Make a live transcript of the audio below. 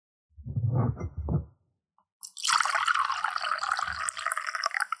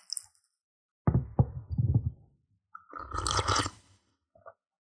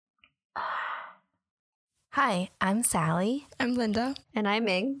Hi, I'm Sally. I'm Linda. And I'm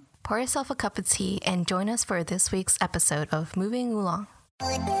Ming. Pour yourself a cup of tea and join us for this week's episode of Moving Oolong.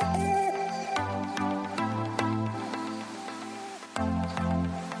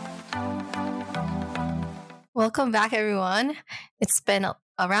 Welcome back, everyone. It's been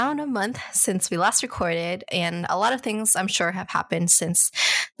around a month since we last recorded, and a lot of things I'm sure have happened since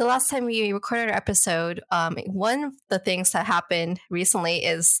the last time we recorded our episode. One of the things that happened recently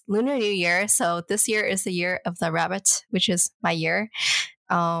is Lunar New Year. So this year is the year of the rabbit, which is my year.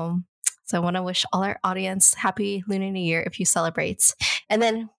 So I want to wish all our audience happy Lunar New Year if you celebrate. And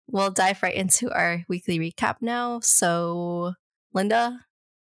then we'll dive right into our weekly recap now. So, Linda,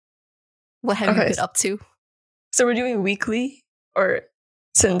 what have you been up to? So we're doing weekly or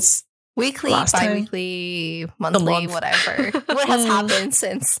since weekly, bi-weekly, monthly, whatever. What has happened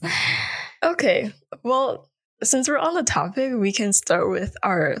since? Okay. Well, since we're on the topic, we can start with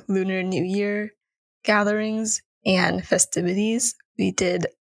our Lunar New Year gatherings and festivities. We did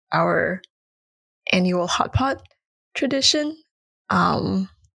our annual hot pot tradition. And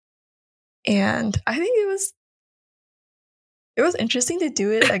I think it was interesting to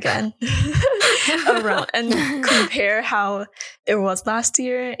do it again around and compare how it was last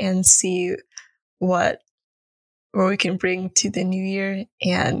year and see what we can bring to the new year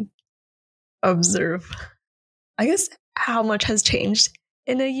and observe, I guess, how much has changed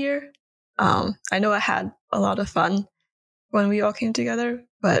in a year. I know I had a lot of fun when we all came together,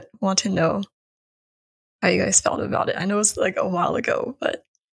 but want to know how you guys felt about it. I know it's like a while ago, but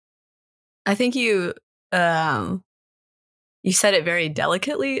I think you said it very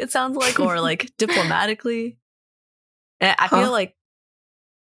delicately, it sounds like, or like diplomatically. And I feel like,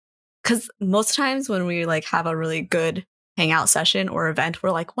 because most times when we like have a really good hangout session or event,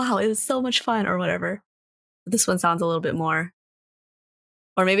 we're like, wow, it was so much fun or whatever. But this one sounds a little bit more,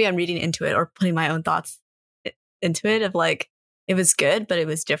 or maybe I'm reading into it or putting my own thoughts into it of like, it was good, but it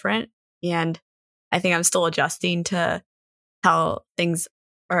was different. And I think I'm still adjusting to how things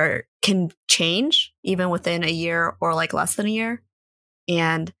can change even within a year or like less than a year.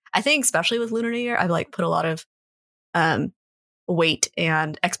 And I think especially with Lunar New Year, I've like put a lot of weight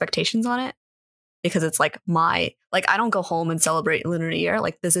and expectations on it because it's like I don't go home and celebrate Lunar New Year.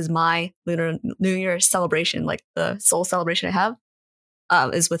 Like this is my Lunar New Year celebration. Like the sole celebration I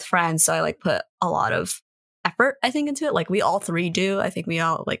have is with friends. So I like put a lot of effort, I think, into it. Like we all three do. I think we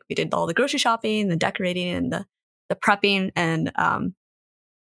did all the grocery shopping, the decorating, and the prepping, and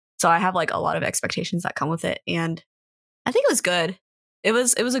so I have like a lot of expectations that come with it. And I think it was good. It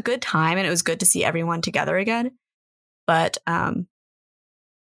was a good time, and it was good to see everyone together again. But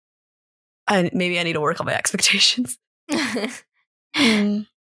maybe I need to work on my expectations. What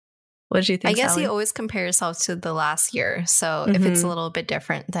did you think, I guess Sally? you always compare yourself to the last year. So if it's a little bit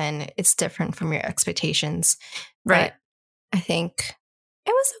different, then it's different from your expectations. Right. But I think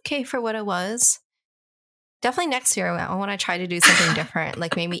it was okay for what it was. Definitely next year, I want to try to do something different,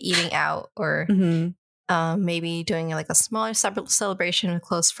 like maybe eating out or maybe doing like a smaller celebration with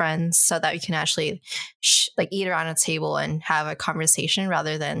close friends so that we can actually like eat around a table and have a conversation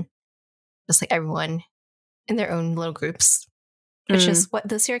rather than just like everyone in their own little groups, which is what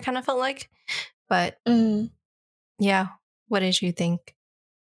this year kind of felt like. But yeah, what did you think?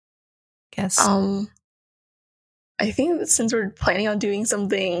 Guess. I think since we're planning on doing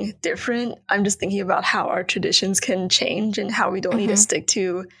something different, I'm just thinking about how our traditions can change and how we don't need to stick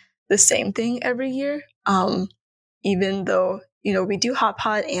to the same thing every year. Even though, we do hot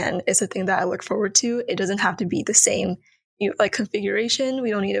pot and it's a thing that I look forward to, it doesn't have to be the same, like configuration. We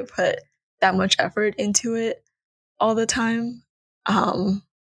don't need to put that much effort into it all the time. And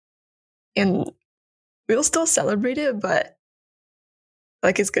we'll still celebrate it, but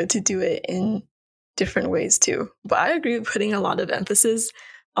like it's good to do it in different ways too. But I agree with putting a lot of emphasis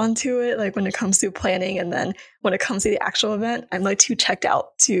onto it, like when it comes to planning, and then when it comes to the actual event, I'm like too checked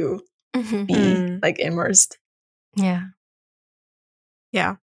out to be like immersed. Yeah.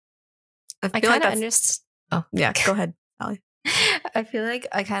 I kind of understand. Oh yeah, go ahead, Sally. I feel like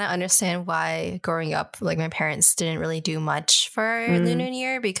I kind of understand why growing up, like my parents didn't really do much for Lunar New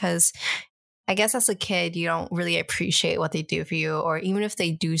Year, because I guess as a kid, you don't really appreciate what they do for you, or even if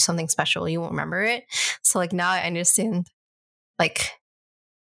they do something special, you won't remember it. So like now I understand, like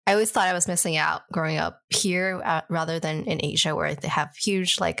I always thought I was missing out growing up here rather than in Asia, where they have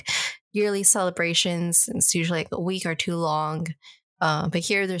huge like yearly celebrations. And it's usually like a week or two long. But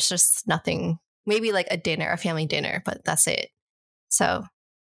here there's just nothing, maybe like a family dinner, but that's it. So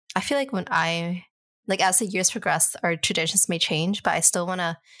I feel like as the years progress, our traditions may change, but I still want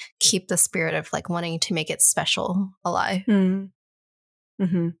to keep the spirit of like wanting to make it special alive.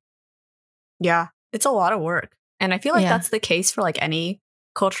 Mm-hmm. Yeah, it's a lot of work. And I feel like that's the case for like any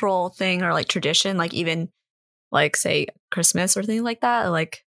cultural thing or like tradition, like even like say Christmas or things like that.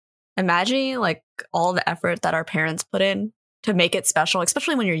 Like imagining like all the effort that our parents put in to make it special,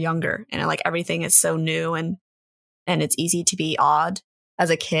 especially when you're younger and like everything is so new and it's easy to be odd as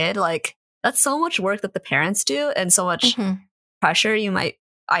a kid. Like that's so much work that the parents do and so much pressure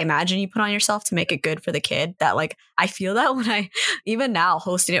I imagine you put on yourself to make it good for the kid, that like I feel that when even now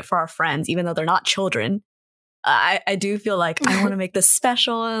hosting it for our friends, even though they're not children, I do feel like I want to make this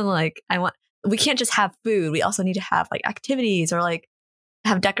special, and like we can't just have food. We also need to have like activities or like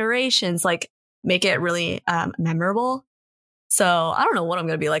have decorations, like make it really memorable. So I don't know what I'm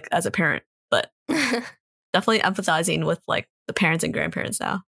going to be like as a parent, but definitely empathizing with like the parents and grandparents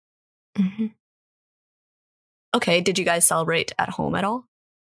now. Mm-hmm. Okay. Did you guys celebrate at home at all?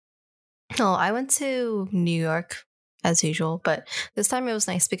 No, I went to New York as usual, but this time it was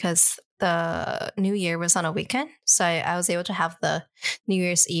nice because the New Year was on a weekend. So I was able to have the New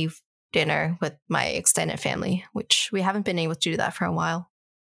Year's Eve dinner with my extended family, which we haven't been able to do that for a while.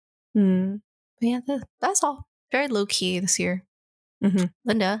 But yeah, that's all. Very low key this year.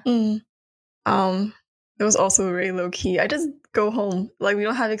 Linda? It was also very low key. I just go home. Like we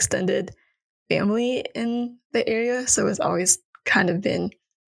don't have extended family in the area, so it's always kind of been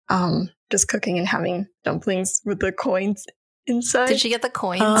just cooking and having dumplings with the coins inside. Did you get the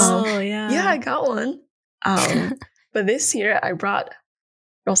coins? Oh, yeah. Yeah, I got one. But this year I brought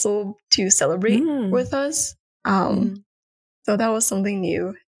Russell to celebrate with us. So that was something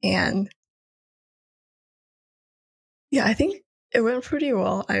new. And yeah, I think it went pretty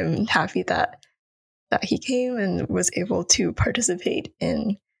well. I'm happy that he came and was able to participate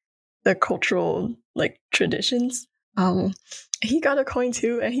in the cultural like traditions. He got a coin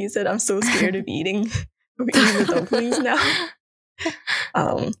too, and he said, "I'm so scared of eating the dumplings now."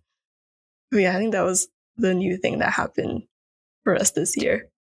 But yeah, I think that was the new thing that happened for us this year.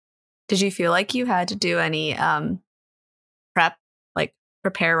 Did you feel like you had to do any prep, like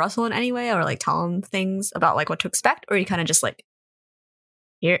prepare Russell in any way, or like tell him things about like what to expect, or you kind of just like,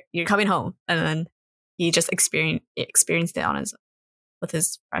 you're coming home, and then he just experienced it on with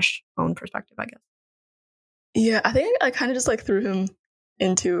his fresh own perspective, I guess. Yeah, I think I kind of just like threw him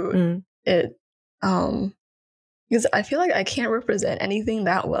into it, because I feel like I can't represent anything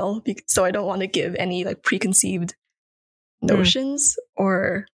that well, so I don't want to give any like preconceived notions,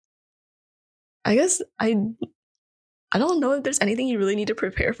 or I guess I don't know if there's anything you really need to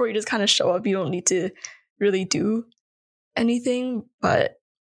prepare for. You just kind of show up. You don't need to really do anything, but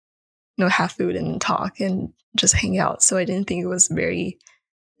have food and talk and just hang out. So I didn't think it was very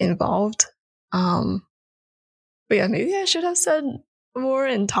involved. But yeah, maybe I should have said more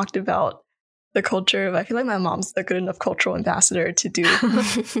and talked about the culture. But I feel like my mom's a good enough cultural ambassador to do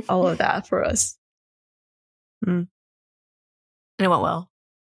all of that for us. And it went well.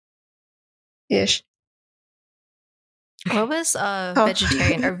 Ish. What was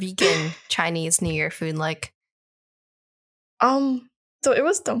vegetarian or vegan Chinese New Year food like? So it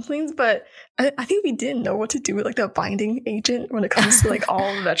was dumplings, but I think we didn't know what to do with like the binding agent when it comes to like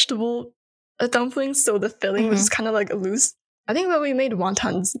all vegetable dumplings. So the filling was just kind of like loose. I think when we made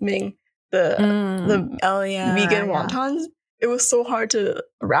wontons, Ming, the vegan wontons, it was so hard to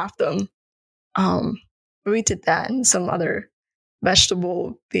wrap them. But we did that and some other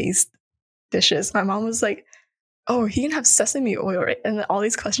vegetable based dishes. My mom was like, "Oh, he can have sesame oil, right?" And all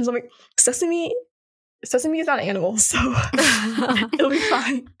these questions. I'm like, Sesame is not an animal, so it'll be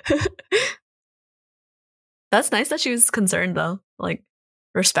fine. That's nice that she was concerned, though. Like,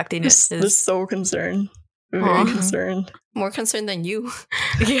 respecting it. They're so concerned. Very concerned. More concerned than you.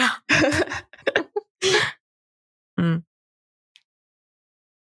 Yeah.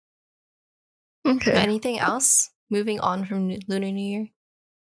 Okay. Anything else? Moving on from Lunar New Year?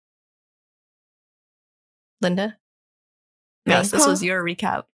 Linda? Yes, this was your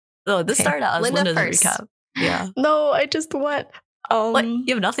recap. Oh, this started out as Linda's first. recap. Yeah. No, I just went. What? You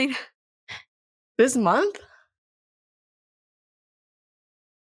have nothing? This month?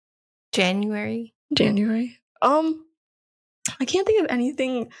 January. I can't think of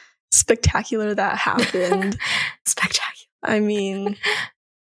anything spectacular that happened. Spectacular. I mean,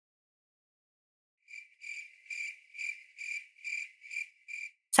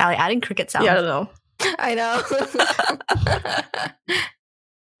 Sally, adding cricket sounds. yeah, I don't know. I know.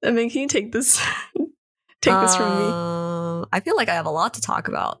 I mean, can you take this? Take this from me. I feel like I have a lot to talk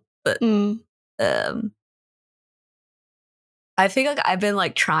about, but I I think like I've been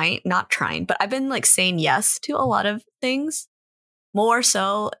like not trying, but I've been like saying yes to a lot of things. More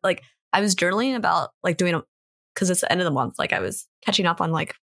so, like I was journaling about like doing because it's the end of the month. Like I was catching up on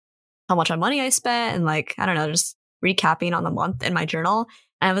like how much money I spent and like, I don't know, just recapping on the month in my journal.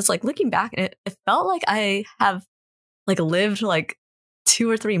 And I was like looking back and it felt like I have like lived like 2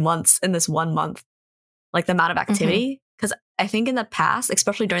 or 3 months in this 1 month, like the amount of activity. Because I think in the past,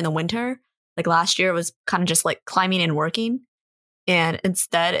 especially during the winter, like last year was kind of just like climbing and working. And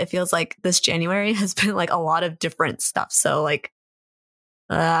instead, it feels like this January has been like a lot of different stuff. So like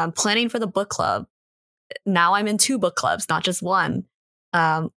planning for the book club. Now I'm in 2 book clubs, not just one.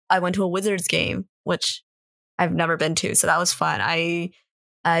 I went to a Wizards game, which I've never been to. So that was fun.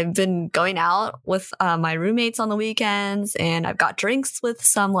 I've been going out with my roommates on the weekends, and I've got drinks with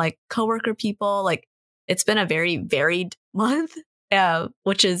some like coworker people. Like it's been a very varied month,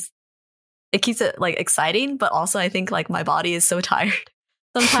 which is, it keeps it like exciting, but also I think like my body is so tired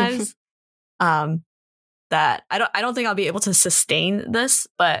sometimes that I don't think I'll be able to sustain this.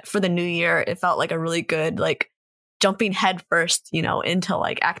 But for the new year, it felt like a really good like jumping head first, you know, into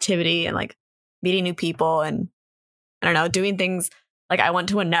like activity and like meeting new people and I don't know, doing things. Like I went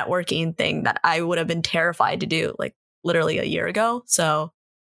to a networking thing that I would have been terrified to do like literally a year ago. So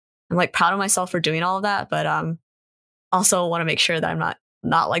I'm like proud of myself for doing all of that, but also want to make sure that I'm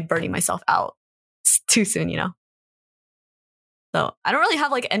not like burning myself out too soon, you know? So I don't really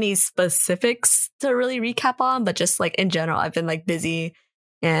have like any specifics to really recap on, but just like in general, I've been like busy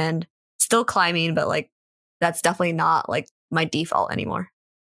and still climbing, but like that's definitely not like my default anymore.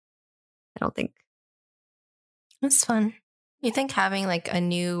 I don't think. That's fun. You think having like a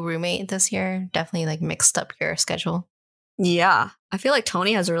new roommate this year definitely like mixed up your schedule? Yeah. I feel like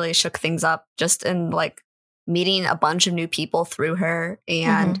Tony has really shook things up just in like meeting a bunch of new people through her.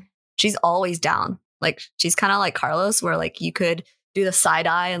 And she's always down. Like she's kind of like Carlos, where like you could do the side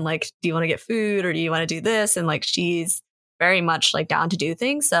eye and like, do you want to get food or do you want to do this? And like she's very much like down to do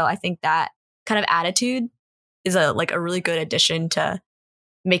things. So I think that kind of attitude is a really good addition to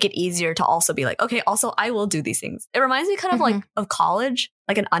make it easier to also be like, okay, also I will do these things. It reminds me kind of like of college,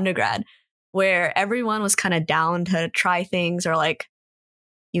 like an undergrad, where everyone was kind of down to try things, or like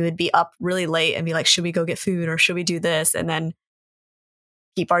you would be up really late and be like, should we go get food or should we do this? And then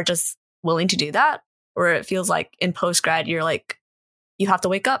people are just willing to do that. Or it feels like in post-grad, you're like, you have to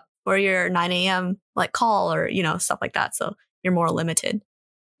wake up for your 9 a.m. like call or, you know, stuff like that. So you're more limited.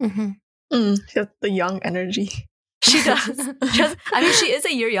 She has the young energy. She does. I mean, she is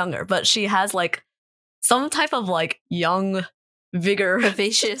a year younger, but she has like some type of like young vigor.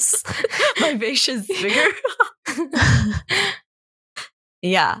 Vivacious vigor.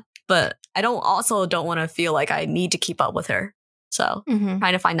 Yeah. But I don't want to feel like I need to keep up with her. So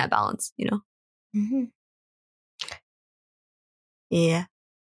trying to find that balance, you know? Yeah.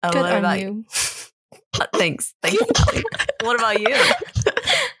 Good what on about you. Thanks. Kelly. What about you?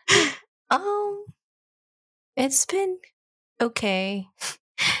 It's been okay.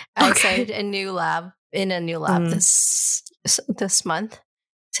 I started a new lab this month,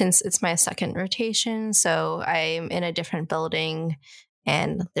 since it's my second rotation. So I'm in a different building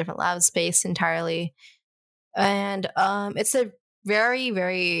and different lab space entirely. And it's a very,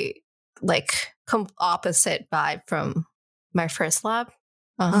 very like opposite vibe from my first lab.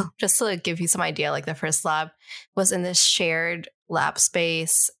 Just to give you some idea, like the first lab was in this shared lab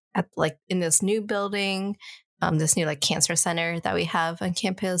space at like in this new building, this new like cancer center that we have on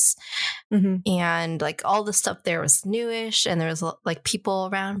campus. And like all the stuff there was newish, and there was like people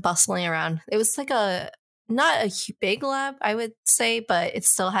around bustling around. It was like not a big lab, I would say, but it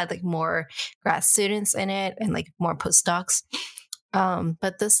still had like more grad students in it and like more postdocs.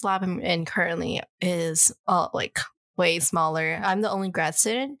 But this lab I'm in currently is like way smaller. I'm the only grad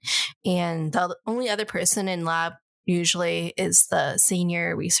student, and the only other person in lab usually is the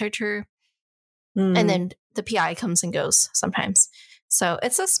senior researcher. And then the PI comes and goes sometimes. So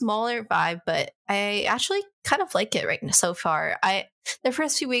it's a smaller vibe, but I actually kind of like it right now so far. The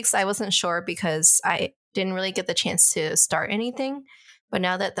first few weeks I wasn't sure because I didn't really get the chance to start anything. But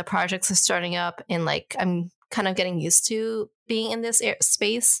now that the projects are starting up and like I'm kind of getting used to being in this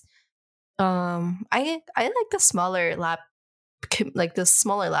space, I like the smaller lab. Like the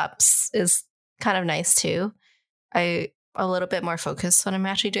smaller labs is kind of nice too. I a little bit more focused when I'm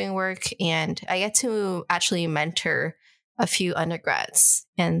actually doing work, and I get to actually mentor a few undergrads,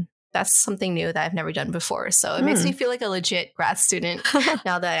 and that's something new that I've never done before. So it makes me feel like a legit grad student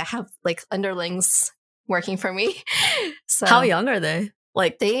now that I have like underlings working for me. So how young are they?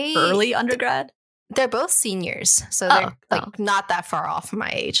 Like they early undergrad? they're both seniors, so they're not that far off from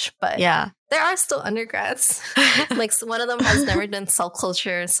my age, but there are still undergrads. Like one of them has never done cell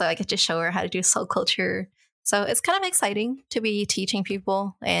culture, so I get to show her how to do cell culture. So it's kind of exciting to be teaching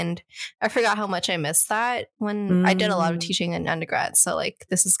people, and I forgot how much I missed that when I did a lot of teaching in undergrad. So like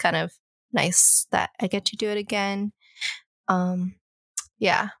this is kind of nice that I get to do it again.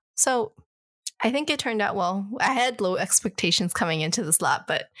 Yeah. So I think it turned out well. I had low expectations coming into this lab,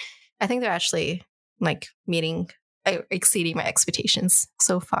 but I think they're actually like exceeding my expectations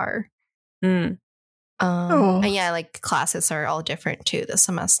so far. And yeah, like classes are all different too this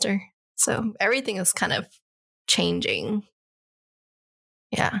semester. So everything is kind of changing.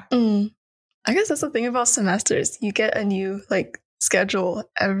 Yeah. I guess that's the thing about semesters. You get a new like schedule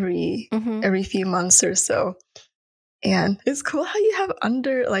every few months or so. And it's cool how you have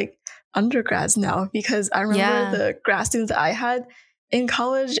undergrads now, because I remember the grad students that I had in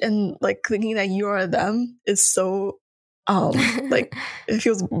college, and like thinking that you are them is so like it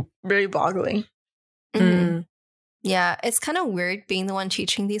feels very boggling. Yeah, it's kind of weird being the one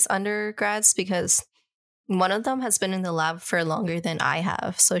teaching these undergrads, because one of them has been in the lab for longer than I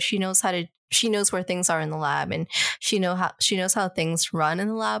have, so she knows where things are in the lab, and she knows how things run in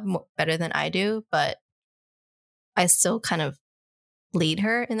the lab better than I do, but I still kind of lead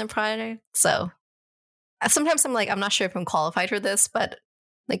her in the project. So sometimes I'm like, I'm not sure if I'm qualified for this, but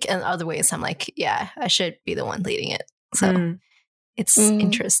like in other ways, I'm like, yeah, I should be the one leading it. So it's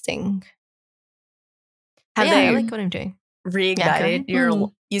interesting. I like what I'm doing. Reignited your.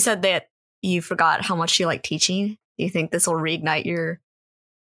 You said that you forgot how much you like teaching. Do you think this will reignite your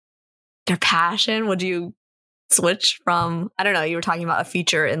passion? Would you switch from? I don't know. You were talking about a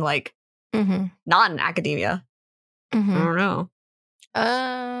future in like not in academia. I don't know.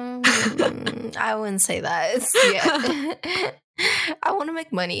 I wouldn't say that. I want to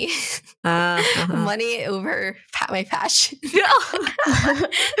make money. Money over my passion.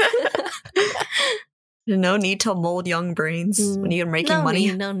 No need to mold young brains when you're making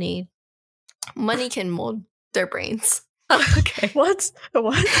money. No need. Money can mold their brains. Okay. What?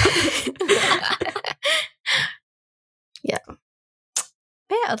 Yeah. But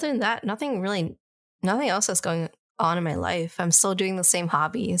yeah, other than that, nothing else is going on in my life. I'm still doing the same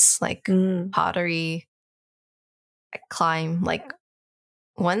hobbies, like pottery. I climb like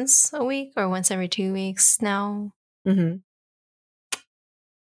once a week or once every 2 weeks now.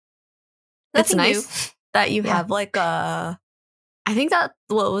 It's nice that you have like I think that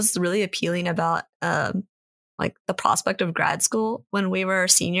what was really appealing about like the prospect of grad school when we were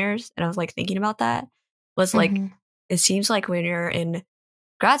seniors, and I was like thinking about that, was like it seems like when you're in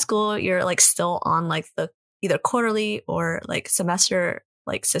grad school, you're like still on like the either quarterly or like semester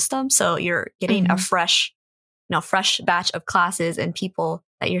like system, so you're getting a fresh batch of classes and people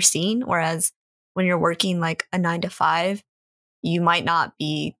that you're seeing, whereas when you're working like a 9 to 5, you might not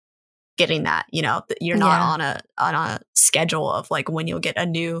be getting that. You're not on a schedule of like when you'll get a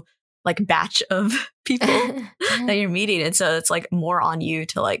new like batch of people that you're meeting, and so it's like more on you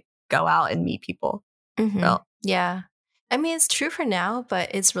to like go out and meet people. So. Yeah, I mean, it's true for now,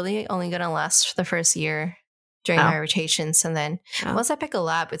 but it's really only gonna last for the first year during my rotations, and then once I pick a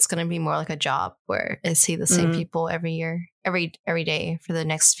lab, it's gonna be more like a job where I see the same people every year, every day for the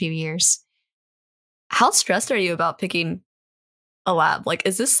next few years. How stressed are you about picking a lab? Like,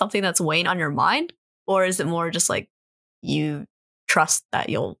 is this something that's weighing on your mind, or is it more just like you trust that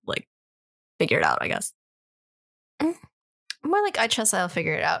you'll like figure it out, I guess? More like I trust I'll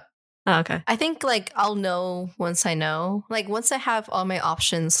figure it out. Oh, okay. I think like I'll know once I know. Like once I have all my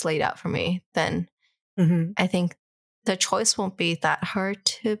options laid out for me, then I think the choice won't be that hard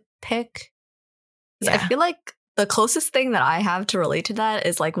to pick. I feel like the closest thing that I have to relate to that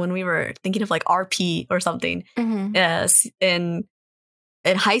is like when we were thinking of like RP or something in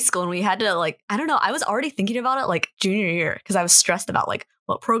high school, and we had to like, I don't know, I was already thinking about it like junior year because I was stressed about like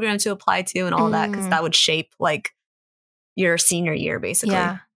what program to apply to and all that, because that would shape like your senior year basically.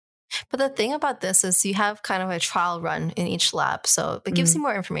 Yeah. But the thing about this is you have kind of a trial run in each lab. So it gives you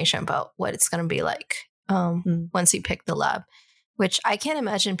more information about what it's going to be like once you pick the lab, which I can't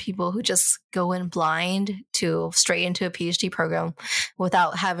imagine people who just go in blind straight into a PhD program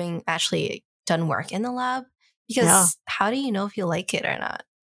without having actually done work in the lab. Because how do you know if you like it or not?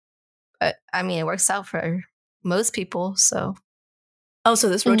 But I mean, it works out for most people. So. Oh, so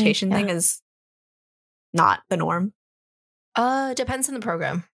this rotation thing is not the norm? Depends on the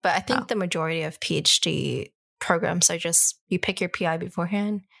program, but I think the majority of PhD programs are just you pick your PI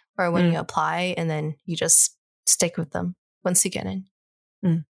beforehand or when you apply, and then you just stick with them once you get in.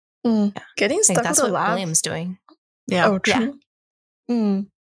 Yeah. Getting stuck that's with a what lab. William's doing. Yeah. Oh, true.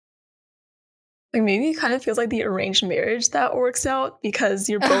 Like maybe it kind of feels like the arranged marriage that works out because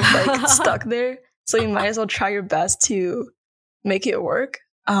you're both like stuck there. So you might as well try your best to make it work.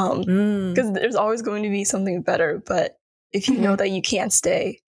 Because there's always going to be something better. But if you know that you can't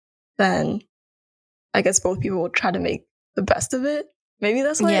stay, then I guess both people will try to make the best of it. Maybe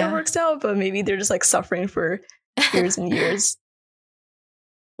that's why it works out, but maybe they're just like suffering for years and years.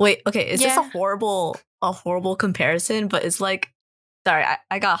 Wait, okay, is this a horrible comparison? But it's like, sorry,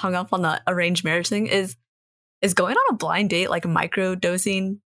 I got hung up on the arranged marriage thing. Is going on a blind date like micro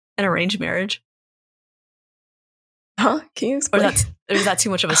dosing an arranged marriage? Huh? Can you explain? Or is that too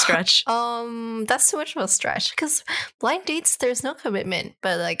much of a stretch? That's too much of a stretch because blind dates, there's no commitment,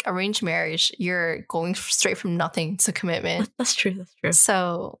 but like arranged marriage, you're going straight from nothing to commitment. That's true.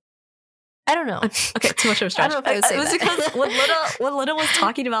 So I don't know. Okay, too much of a stretch. I don't know if I would say it was that. because when Lina was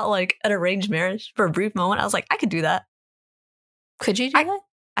talking about like an arranged marriage for a brief moment, I was like, I could do that. Could you do that?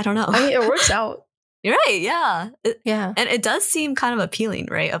 I don't know. I mean, it works out. You're right, yeah. Yeah. And it does seem kind of appealing,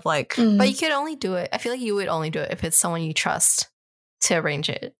 right? Of like... But you could only do it. I feel like you would only do it if it's someone you trust to arrange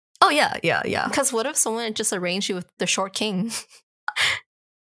it. Oh, yeah. Because what if someone just arranged you with the short king?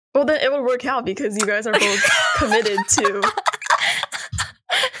 Well, then it would work out because you guys are both committed to...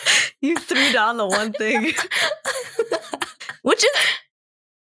 You threw down the one thing. Which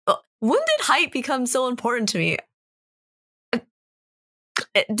is... When did height become so important to me?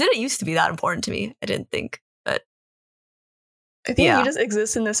 It didn't used to be that important to me. I didn't think, but I think you just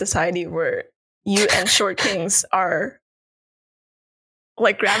exist in a society where you and short kings are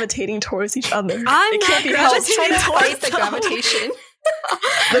like gravitating towards each other. I'm it not can't be gravitating towards the gravitation.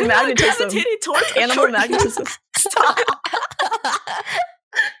 The magnetism, towards animal magnetism. Stop.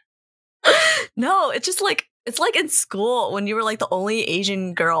 No, it's just like it's like in school when you were like the only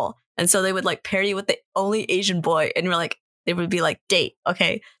Asian girl, and so they would like pair you with the only Asian boy, and you're like. They would be like, date,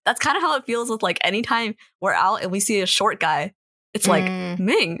 okay? That's kind of how it feels with like anytime we're out and we see a short guy. It's like,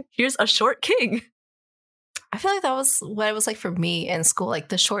 Ming, here's a short king. I feel like that was what it was like for me in school. Like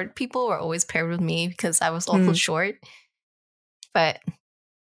the short people were always paired with me because I was also short. But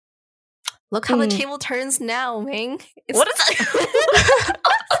look how the table turns now, Ming. What is that?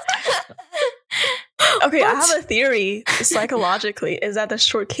 Okay, I have a theory psychologically is that the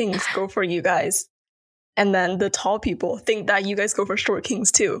short kings go for you guys. And then the tall people think that you guys go for short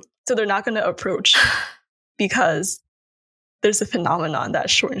kings too. So they're not going to approach because there's a phenomenon that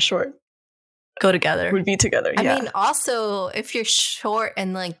short and short go together. Would be together, yeah. I mean, also, if you're short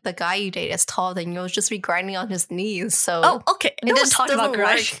and like the guy you date is tall, then you'll just be grinding on his knees. So oh, okay. It just doesn't work. No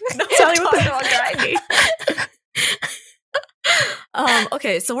one's talking about grinding.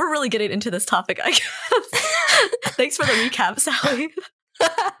 Okay, so we're really getting into this topic, I guess. Thanks for the recap, Sally.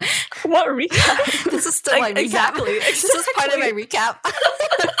 What recap? This is still my recap. Exactly. This is part of my recap.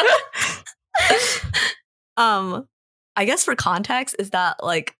 I guess for context is that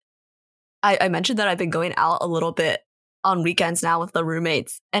like I mentioned that I've been going out a little bit on weekends now with the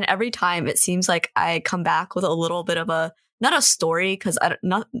roommates, and every time it seems like I come back with a little bit of a not a story because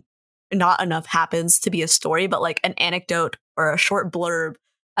not enough happens to be a story, but like an anecdote or a short blurb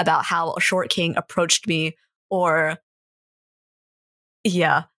about how a short king approached me, or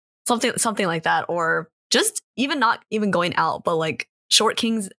something like that, or just even not even going out, but like short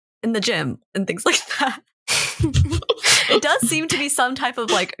kings in the gym and things like that. It does seem to be some type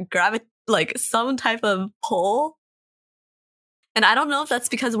of like some type of pull. And I don't know if that's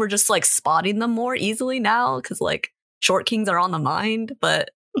because we're just like spotting them more easily now because like short kings are on the mind,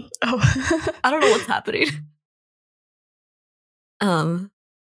 but I don't know what's happening.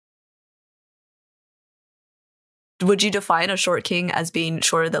 Would you define a short king as being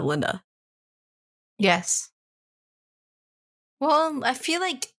shorter than Linda? Yes. Well, I feel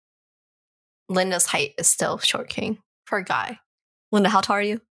like Linda's height is still short king for a guy. Linda, how tall are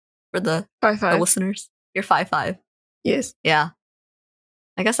you? For the 5'5". listeners, you're 5'5". Yes. Yeah.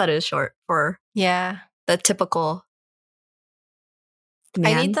 I guess that is short for the typical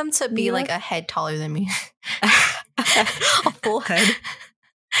man. I need them to be like a head taller than me. A full head.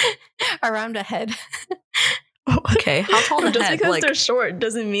 Around a head. Okay, how tall the just head? Because they're short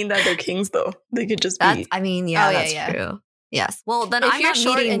doesn't mean that they're kings, though. They could just be. I mean, that's true. Yes. Well, then if I'm you're not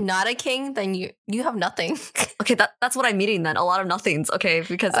short meeting... and not a king, then you have nothing. Okay, that's what I'm meeting then. A lot of nothings. Okay,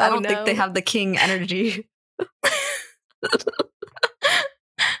 because I don't think they have the king energy.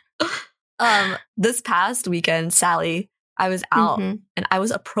 This past weekend, Sally, I was out and I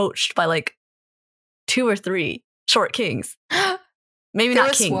was approached by like 2 or 3 short kings. Maybe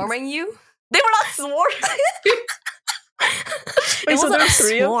not kings. They were swarming you? They were not swarming. Wait, so there were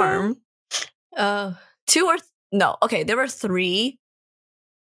 3 of them? 2 or no. Okay, there were 3.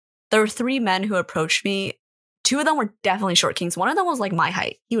 there were 3 men who approached me. 2 of them were definitely short kings. One of them was like my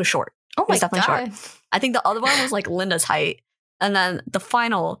height. He was short. Oh He was my definitely god. short. I think the other one was like Linda's height. And then the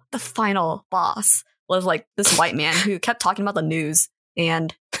final boss was like this white man who kept talking about the news.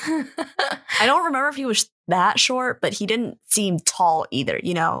 And I don't remember if he was that short, but he didn't seem tall either.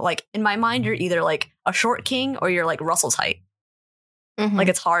 You know, like in my mind, you're either like a short king or you're like Russell's height. Mhm. Like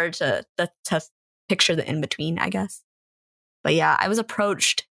it's hard to picture the in between, I guess. But yeah, I was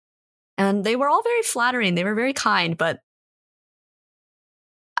approached and they were all very flattering. They were very kind, but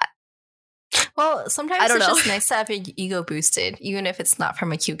well, sometimes I don't it's know. just nice to have your ego boosted, even if it's not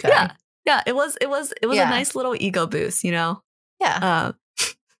from a cute guy. yeah, it was Yeah. a nice little ego boost, you know. Yeah.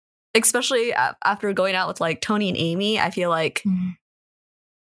 Especially after going out with like Tony and Amy, I feel like Mhm.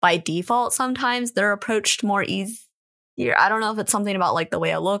 by default sometimes they're approached more easier. I don't know if it's something about like the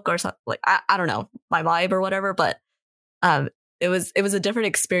way I look or something, like I don't know, my vibe or whatever, but it was a different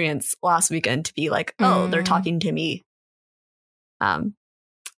experience last weekend to be like, oh, they're talking to me.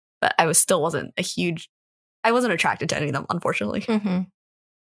 But I wasn't attracted to any of them, unfortunately. Mhm.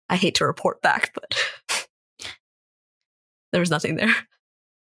 I hate to report back, but there was nothing there.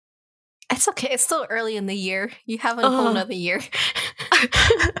 It's okay. It's still early in the year. You have a whole nother year.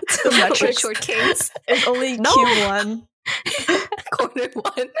 The We're metrics. short kings. It's only No. Q1. Quarter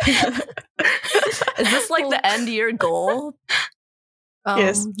 1. Is this like the end year goal?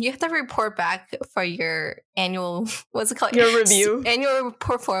 Yes. You have to report back for your annual, what's it called? Your review. Annual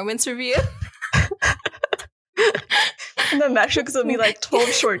performance review. And the metrics will be like 12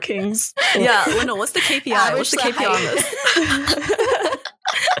 short kings. Yeah, Linda, what's the KPI? Average What's the the KPI on this?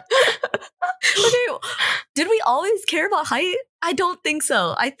 Okay, did we always care about height? I don't think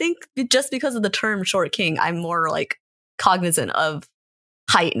so. I think just because of the term short king, I'm more like cognizant of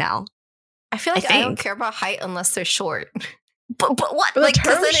height now. I feel like I I don't think. care about height unless they're short. But what? But Like, the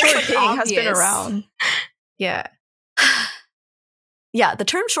 'cause term then it's, short like, king has been obvious. around. Yeah. yeah, the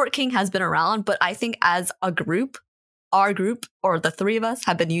term short king has been around, but I think as a group, our group or the 3 of us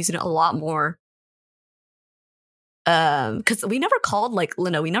have been using it a lot more. Because we never called like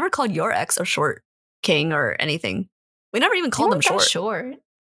Linda, we never called your ex a short king or anything. We never even called them They weren't that short. short.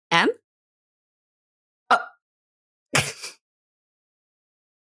 M?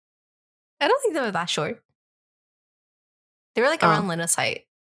 I don't think they were that short. They were like Oh. around Linda's height.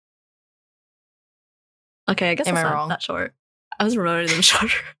 Okay, I guess Am that's I not wrong? that short. I was remembering them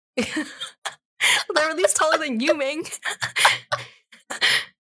shorter. They're at least taller than you, Ming.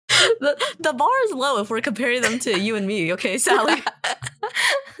 The bar is low if we're comparing them to you and me, okay, Sally?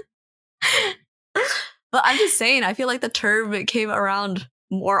 But I'm just saying, I feel like the term came around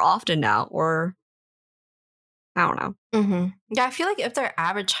more often now, or I don't know. Mm-hmm. Yeah, I feel like if they're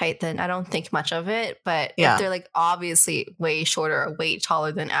average height, then I don't think much of it. But Yeah. if they're like obviously way shorter or way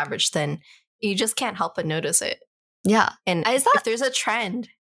taller than average, then you just can't help but notice it. Yeah. And Is that- if there's a trend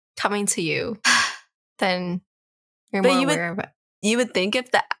coming to you, then you're But more you would- aware of it. You would think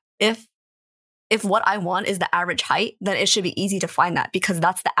if what I want is the average height, then it should be easy to find that because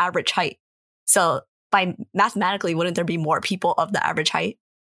that's the average height. So by mathematically, wouldn't there be more people of the average height?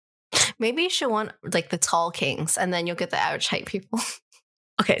 Maybe you should want like the tall kings, and then you'll get the average height people.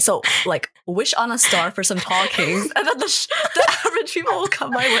 Okay, so like wish on a star for some tall kings, and then the average people will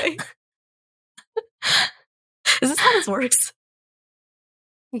come my way. Is this how this works?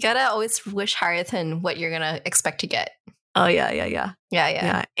 You gotta always wish higher than what you're gonna expect to get. Oh yeah.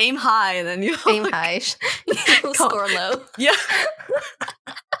 Yeah. Aim high, and then you Aim high, score low. Yeah.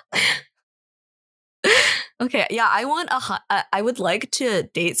 Okay. Yeah, I want I would like to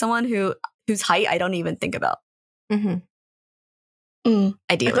date someone whose height I don't even think about. Mm-hmm. I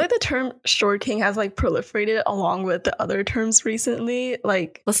Ideally, feel like the term short king has like proliferated along with the other terms recently.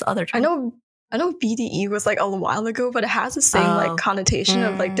 Like what's the other I term? know BDE was like a while ago, but it has the same Oh. like connotation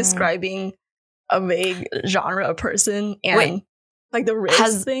of like Mm. describing a vague genre of person and Wait. like the Riz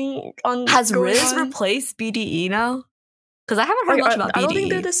Has- thing on Has going Riz on. replaced BDE now? Because I haven't heard Like, much about BDE. I don't think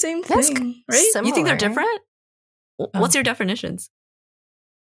they're the same That's thing, right? You think they're similar. different? What's your definitions?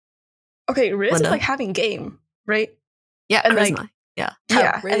 Okay, Riz Linda? is like having game, right? Yeah, And, like, charisma. Yeah.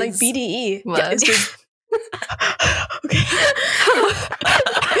 Yeah, and like Riz BDE was. is just okay.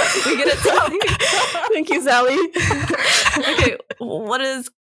 We get it, Sally. Thank you, Sally. Okay, what is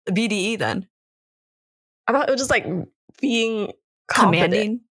BDE then? I thought it was just like being confident.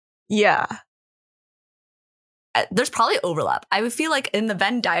 Commanding? Yeah. There's probably overlap. I would feel like in the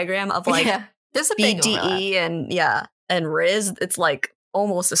Venn diagram of like yeah, there's a big overlap. BDE and Riz, it's like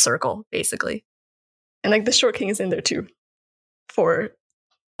almost a circle, basically. And like the short king is in there too. For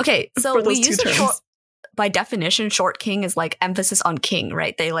Okay, so For we those two use the terms. short. by definition, short king is like emphasis on king,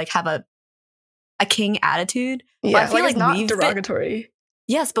 right? They like have a king attitude. Yeah, but I feel it's not we've derogatory.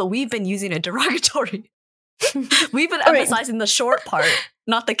 yes, but we've been using it derogatory. We've been emphasizing the short part,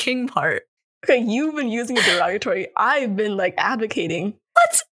 not the king part. Okay, you've been using it derogatory. I've been like advocating.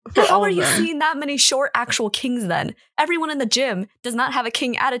 What? For How all are of you them. seeing that many short actual kings then? Everyone in the gym does not have a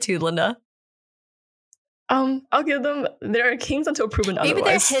king attitude, Linda. I'll give them. There are kings until proven Maybe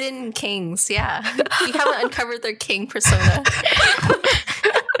otherwise. they're hidden kings. Yeah, you haven't uncovered their king persona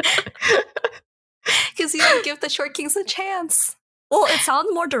because you don't give the short kings a chance. Well, it sounds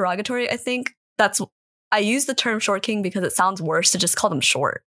more derogatory. I think I use the term short king because it sounds worse to just call them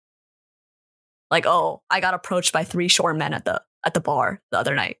short. Like, oh, I got approached by 3 short men at the bar the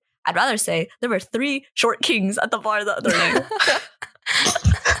other night. I'd rather say there were 3 short kings at the bar the other night.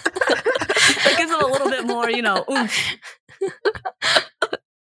 That gives them a little bit more, oomph.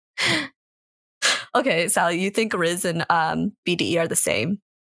 Okay, Sally, you think Riz and BDE are the same?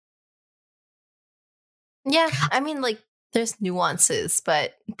 Yeah, I mean, like, there's nuances,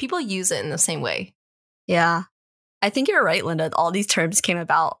 but people use it in the same way. Yeah. I think you're right, Linda. All these terms came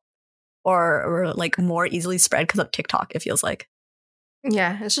about or were like more easily spread because of TikTok, it feels like.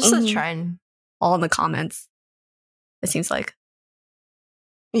 Yeah, it's just a trend. All in the comments, it seems like.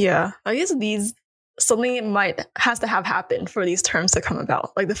 Yeah, I guess something has to have happened for these terms to come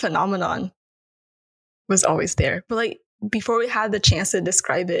about. Like the phenomenon was always there, but like before we had the chance to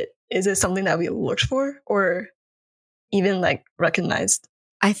describe it, is it something that we looked for or even like recognized?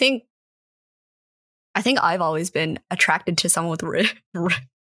 I think I've always been attracted to someone with riz.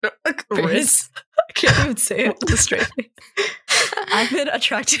 I can't even say it with a straight face. I've been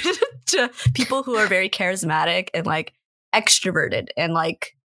attracted to people who are very charismatic and like extroverted and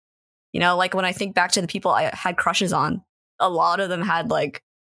like, like when I think back to the people I had crushes on, a lot of them had like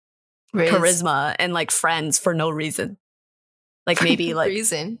Riz. charisma and like friends for no reason. Like maybe like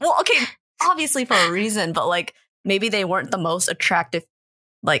reason. Well, okay, obviously for a reason, but like maybe they weren't the most attractive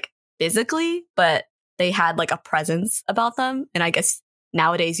like physically, but they had like a presence about them. And I guess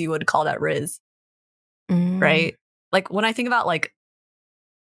nowadays you would call that Riz. Right? Like when I think about like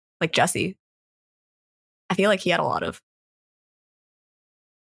Jesse, I feel like he had a lot of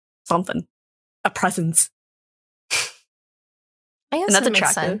something, a presence. I guess And that's that makes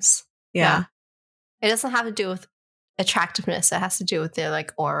attractive. sense. Yeah. It doesn't have to do with attractiveness. It has to do with their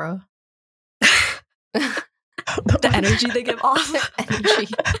like aura. The energy they give off. Energy.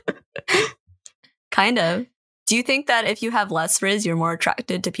 Kind of. Do you think that if you have less Riz, you're more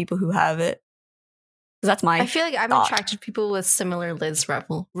attracted to people who have it? Because that's my I feel like I'm thought. attracted to people with similar Riz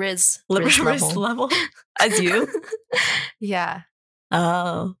level. Riz level as you. Yeah.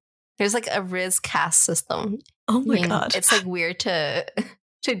 Oh. There's like a Riz caste system. Oh my god. It's like weird to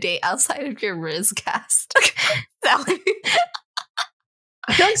date outside of your Riz caste. Sally.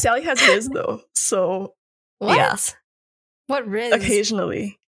 I feel like Sally has Riz though, so What? Yeah. What Riz?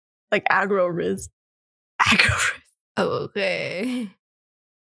 occasionally, like aggro Riz. Oh, okay.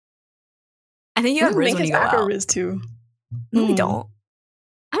 I think you have Riz Mink when has you go aggro out. Riz too. No, we Mm. don't.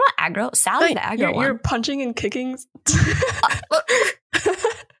 I'm not aggro. Sally's Like, the aggro you're one. punching and kicking.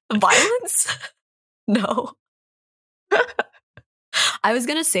 Violence? No. I was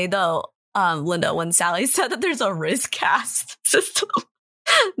gonna say though, Linda, when Sally said that there's a Riz caste system,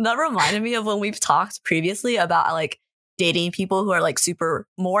 that reminded me of when we've talked previously about like dating people who are like super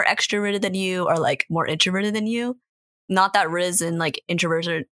more extroverted than you or like more introverted than you. Not that Riz and like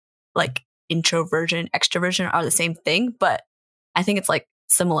introversion, extroversion are the same thing, but I think it's like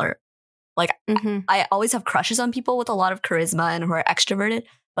similar. Like I always have crushes on people with a lot of charisma and who are extroverted,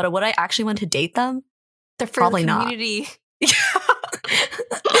 but would I actually want to date them? They're for Probably the not. community.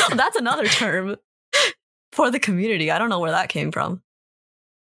 That's another term for the community. I don't know where that came from.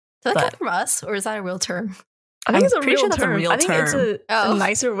 Did that But- come from us, or is that a real term? I think I'm it's a pretty real sure that's a term. real I think it's term. a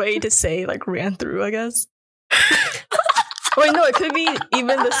nicer way to say like ran through, I guess. Wait, no, it could be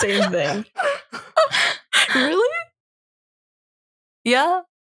even the same thing. Really? Yeah.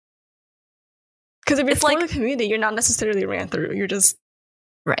 Because if you're It's for like- the community, you're not necessarily ran through. You're just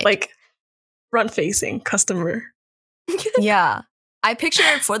Right. like front facing customer. Yeah. I picture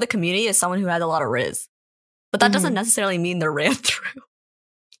for the community as someone who has a lot of Riz. But that doesn't Mhm. necessarily mean they're ran through.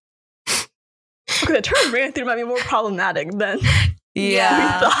 Okay, the term ran through might be more problematic than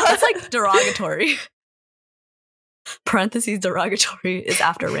Yeah. we thought. It's like derogatory. Parentheses derogatory is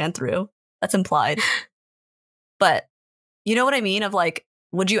after ran through. That's implied. But you know what I mean? Of like,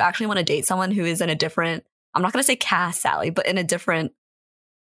 would you actually want to date someone who is in a different, I'm not going to say caste, Sally, but in a different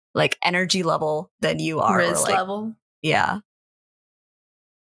like energy level than you are? Riz or, like, level. Yeah.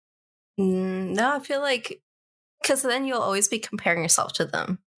 No, I feel like because then you'll always be comparing yourself to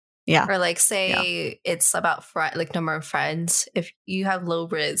them. Yeah. Or like say it's about like number of friends. If you have low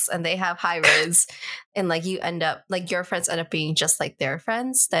riz and they have high riz, and like you end up like your friends end up being just like their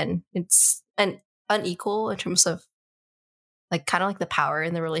friends, then it's unequal in terms of like kind of like the power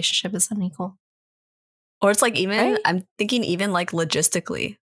in the relationship is unequal. Or it's like even Right? I'm thinking even like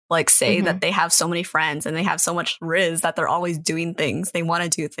logistically, like say that they have so many friends and they have so much riz that they're always doing things. They want to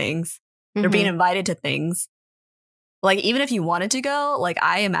do things. They're being invited to things. Like, even if you wanted to go, like,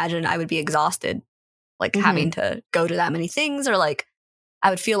 I imagine I would be exhausted, like, having to go to that many things, or, like,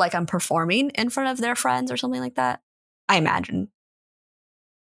 I would feel like I'm performing in front of their friends or something like that. I imagine.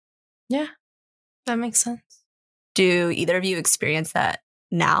 Yeah, that makes sense. Do either of you experience that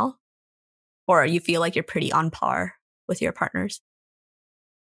now? Or you feel like you're pretty on par with your partners?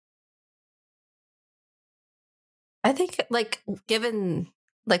 I think, like, given...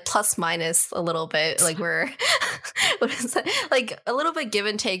 like plus minus a little bit, like we're what is that? Like a little bit give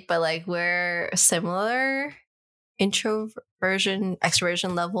and take, but like we're similar introversion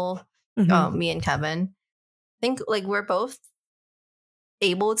extroversion level. Me and Kevin, I think like we're both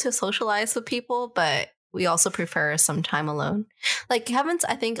able to socialize with people, but we also prefer some time alone. Like Kevin's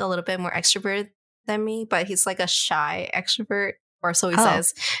I think a little bit more extroverted than me, but he's like a shy extrovert, or so he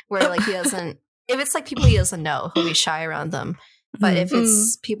says, where like he doesn't, if it's like people he doesn't know, he'll be shy around them. But if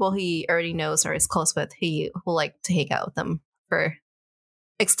it's people he already knows or is close with, he will like to hang out with them for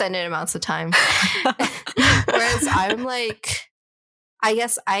extended amounts of time. Whereas I'm like, I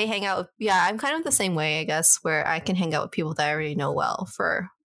guess I hang out with, I'm kind of the same way, I guess, where I can hang out with people that I already know well for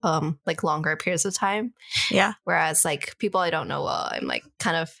like longer periods of time. Yeah. Whereas like people I don't know well, I'm like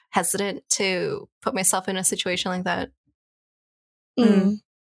kind of hesitant to put myself in a situation like that.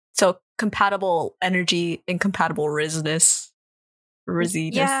 So compatible energy, incompatible rizziness.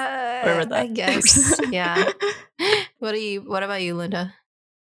 Yeah, I guess. Yeah. What about you, Linda?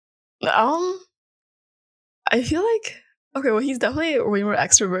 I feel like, okay, well, he's definitely way more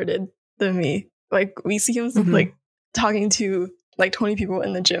extroverted than me. Like, we see him like talking to like 20 people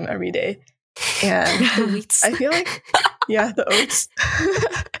in the gym every day. And I feel like, the oats.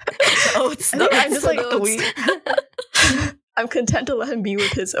 The oats. I'm just like the wheat. I'm content to let him be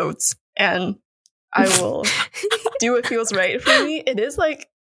with his oats, and I will do what feels right for me. It is like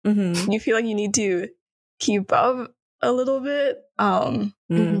you feel like you need to keep up a little bit.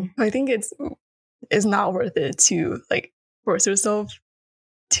 I think it's not worth it to like force yourself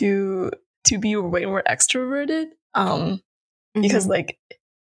to be way more extroverted. Because like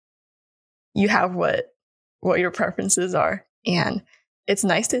you have what your preferences are, and it's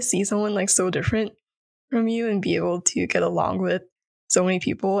nice to see someone like so different from you and be able to get along with so many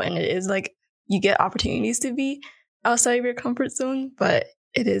people. And it is like you get opportunities to be outside of your comfort zone, but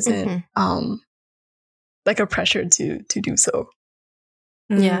it isn't like a pressure to do so.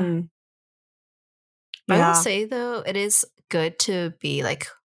 I will say though, it is good to be like,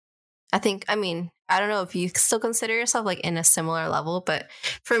 I don't know if you still consider yourself like in a similar level, but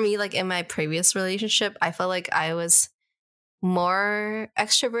for me, like in my previous relationship, I felt like I was more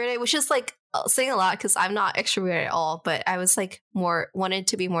extroverted, which is like saying a lot because I'm not extroverted at all, but I was like wanted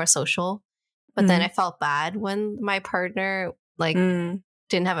to be more social. But then I felt bad when my partner like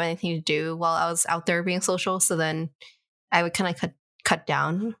didn't have anything to do while I was out there being social. So then I would kind of cut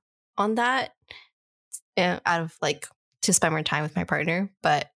down on that out of like to spend more time with my partner.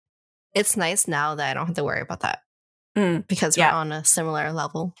 But it's nice now that I don't have to worry about that because we're on a similar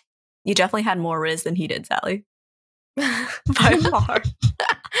level. You definitely had more riz than he did, Sally. By far.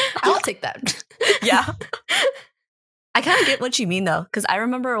 I'll take that. Yeah. I kind of get what you mean though, because I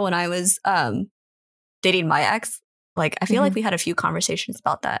remember when I was dating my ex, like I feel like we had a few conversations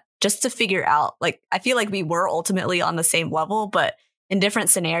about that just to figure out, like I feel like we were ultimately on the same level, but in different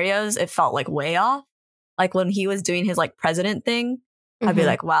scenarios it felt like way off. Like when he was doing his like president thing, I'd be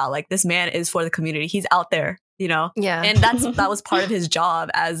like, wow, like this man is for the community. He's out there, you know? Yeah. And that was part of his job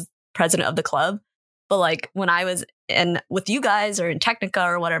as president of the club. But like when I was with you guys or in Technica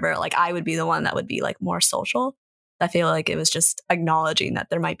or whatever, like I would be the one that would be like more social. I feel like it was just acknowledging that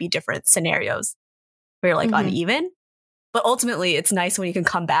there might be different scenarios where you're like uneven. But ultimately, it's nice when you can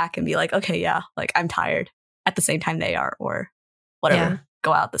come back and be like, okay, yeah, like I'm tired at the same time they are or whatever. Yeah.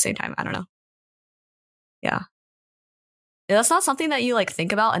 Go out at the same time. I don't know. Yeah. That's not something that you like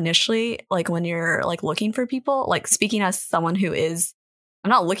think about initially, like when you're like looking for people. Like speaking as someone who is,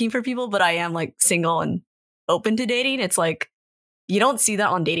 I'm not looking for people, but I am like single and open to dating. It's like you don't see that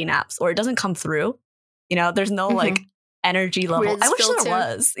on dating apps or it doesn't come through. You know, there's no like energy level. I wish there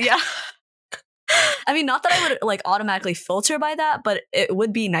was. Yeah. I mean, not that I would like automatically filter by that, but it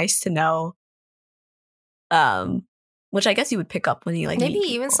would be nice to know which I guess you would pick up when you like maybe meet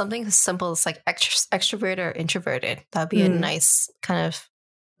even people. something as simple as like extroverted or introverted. That'd be a nice kind of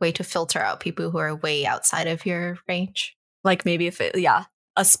way to filter out people who are way outside of your range. Like maybe if it,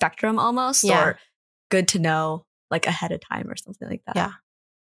 a spectrum almost, or good to know like ahead of time or something like that. Yeah.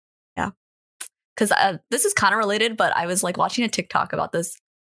 Because this is kind of related, but I was like watching a TikTok about this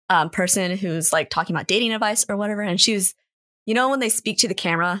person who's like talking about dating advice or whatever. And she was, you know, when they speak to the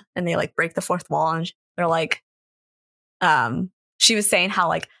camera and they like break the fourth wall and they're like, she was saying how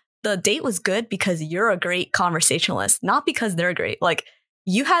like the date was good because you're a great conversationalist, not because they're great. Like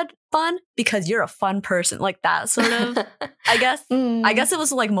you had fun because you're a fun person, like that sort of, I guess. I guess it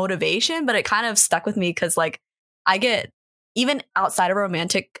was like motivation, but it kind of stuck with me because like I get, even outside of a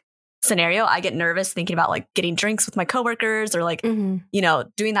romantic scenario, I get nervous thinking about like getting drinks with my coworkers or like, you know,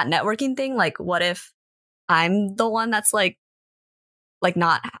 doing that networking thing. Like what if I'm the one that's like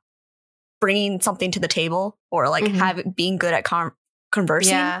not bringing something to the table or like being good at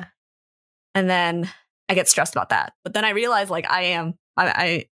conversing. Yeah. And then I get stressed about that. But then I realize like I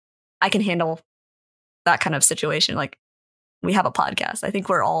can handle that kind of situation. Like we have a podcast. I think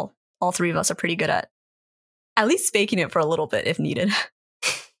we're all three of us are pretty good at least faking it for a little bit if needed.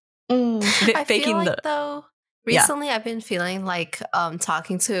 I feel like though recently I've been feeling like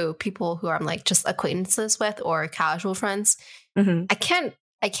talking to people who I'm like just acquaintances with or casual friends. I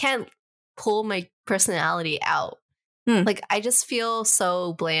can't pull my personality out. Like I just feel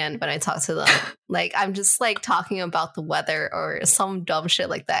so bland when I talk to them. Like I'm just like talking about the weather or some dumb shit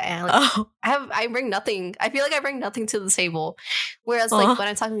like that. And like I bring nothing. I feel like I bring nothing to the table. Whereas like when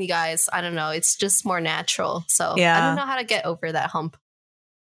I'm talking to you guys, I don't know, it's just more natural. So I don't know how to get over that hump.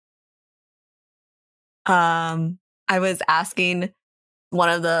 I was asking one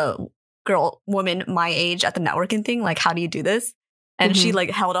of the women my age at the networking thing, like, how do you do this? And she like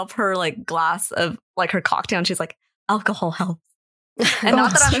held up her like glass of like her cocktail and she's like, alcohol helps. And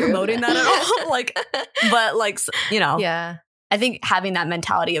not that I'm promoting that at all. Like, but like, you know, I think having that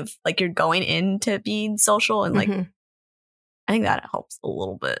mentality of like you're going into being social and like, I think that helps a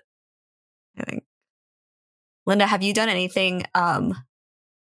little bit. I think. Linda, have you done anything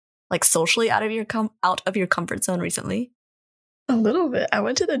like socially out of your comfort zone recently? A little bit. I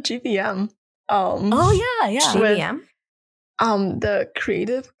went to the GVM. GVM. The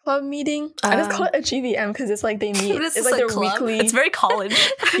creative club meeting. I just call it a GVM because it's like they meet. It's like their weekly. It's very college.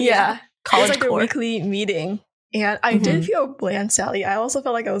 College. It's like their weekly meeting, and I did feel bland, Sally. I also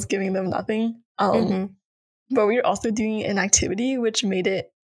felt like I was giving them nothing. But we were also doing an activity which made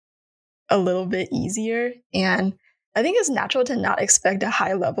it a little bit easier, and I think it's natural to not expect a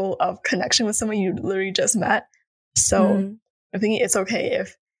high level of connection with someone you literally just met. So I think it's okay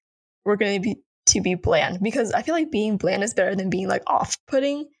if we're going to be bland, because I feel like being bland is better than being like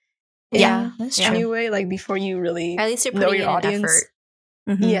off-putting. That's true. Anyway, like before you really at least you're putting know your audience.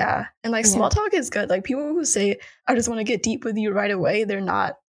 Effort. Yeah, and like small talk is good. Like people who say, "I just want to get deep with you right away,"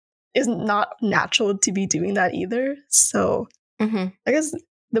 it's not natural to be doing that either. So I guess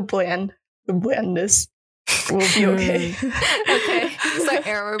the blandness will be okay. Okay, so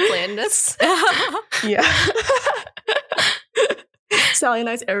error blandness. Yeah. Sally and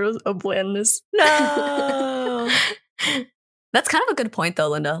I's arrows of blandness. No. That's kind of a good point though,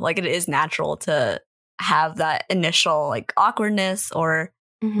 Linda. Like it is natural to have that initial like awkwardness or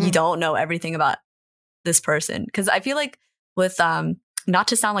you don't know everything about this person. Because I feel like with not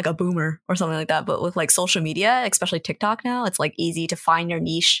to sound like a boomer or something like that, but with like social media, especially TikTok now, it's like easy to find your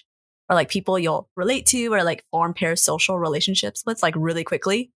niche or like people you'll relate to or like form parasocial relationships with like really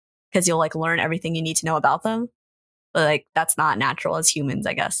quickly because you'll like learn everything you need to know about them. But like that's not natural as humans,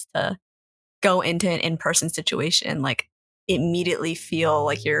 I guess, to go into an in-person situation, like immediately feel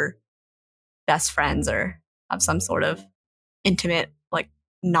like you're best friends or have some sort of intimate like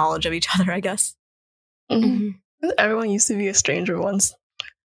knowledge of each other, I guess. Everyone used to be a stranger once.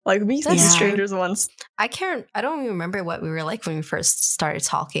 Like we used to be strangers once. I don't even remember what we were like when we first started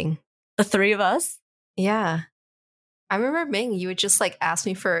talking. The three of us? Yeah. I remember Ming, you would just like ask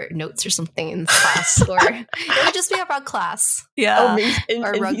me for notes or something in class, or it would just be about class. Yeah.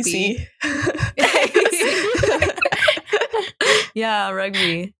 Or rugby. Yeah,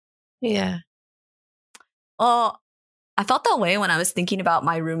 rugby. Yeah. Well, I felt that way when I was thinking about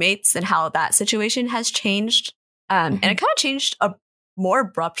my roommates and how that situation has changed. And it kind of changed more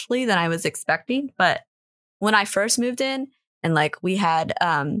abruptly than I was expecting. But when I first moved in and like we had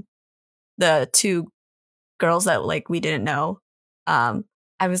the two girls that like we didn't know, I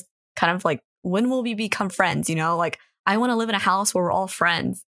was kind of like, when will we become friends? You know, like I want to live in a house where we're all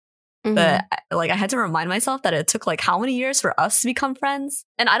friends. But like I had to remind myself that it took like how many years for us to become friends,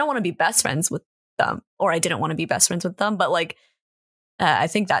 and I don't want to be best friends with them, or I didn't want to be best friends with them. But like, I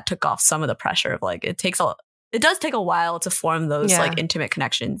think that took off some of the pressure of like, it does take a while to form those like intimate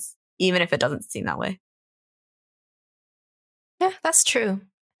connections, even if it doesn't seem that way. Yeah, that's true.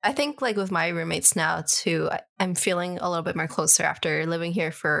 I think like with my roommates now too, I'm feeling a little bit more closer after living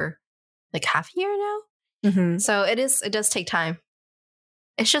here for like half a year now. Mm-hmm. So it does take time.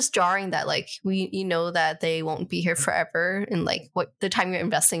 It's just jarring that like you know that they won't be here forever, and like what the time you're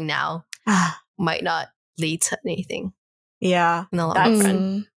investing now might not lead to anything. Yeah, in the long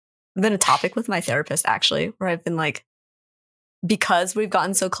run. Been a topic with my therapist actually, where I've been like, because we've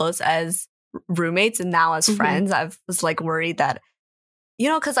gotten so close as roommates and now as friends, I was like worried that, you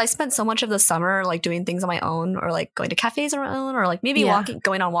know, because I spent so much of the summer like doing things on my own, or like going to cafes on my own, or like maybe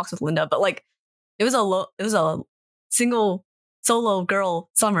going on walks with Linda, but like it was a single solo girl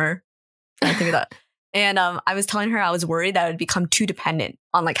summer. I think of that. And I was telling her I was worried that I would become too dependent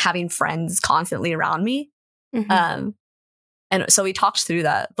on like having friends constantly around me. And so we talked through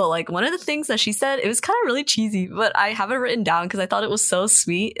that. But like one of the things that she said, it was kind of really cheesy, but I have it written down because I thought it was so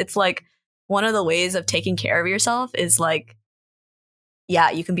sweet. It's like one of the ways of taking care of yourself is like, yeah,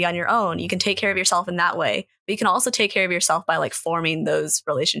 you can be on your own. You can take care of yourself in that way. But you can also take care of yourself by like forming those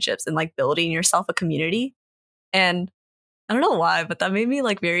relationships and like building yourself a community. And I don't know why, but that made me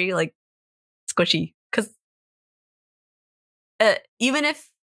like very like squishy. Because even if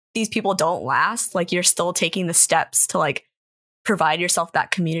these people don't last, like you're still taking the steps to like provide yourself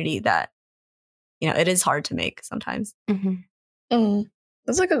that community that, you know, it is hard to make sometimes.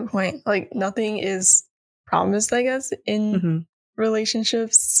 That's a good point. Like nothing is promised, I guess, in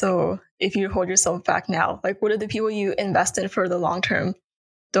relationships. So if you hold yourself back now, like what are the people you invest in for the long term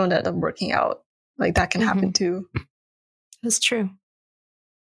don't end up working out? Like that can happen too. That's true.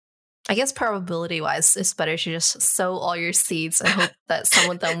 I guess probability wise, it's better to just sow all your seeds and hope that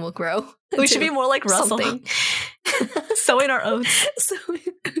some of them will grow. We should be more like Russell. Sowing our oats.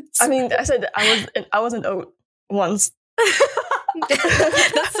 I mean, I said I was an oat once.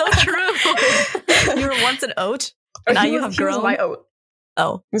 That's so true. You were once an oat. Now you have grown. He was my oat.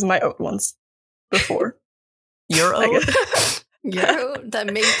 Oh, he was my oat once before. Your oat. Your oat that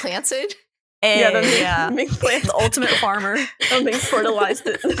Ming planted. Yeah, Ming planted. The ultimate farmer. Ming fertilized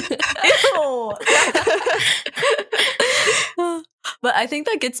it. Ew. But I think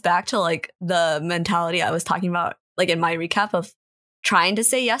that gets back to like the mentality I was talking about, like in my recap of trying to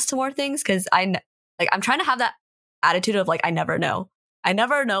say yes to more things, because I'm trying to have that attitude of like I never know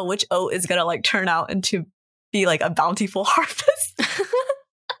which oat is gonna like turn out into be like a bountiful harvest.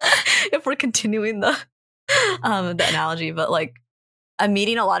 If we're continuing the analogy, but like I'm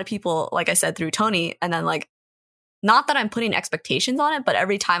meeting a lot of people, like I said, through Tony, and then like not that I'm putting expectations on it, but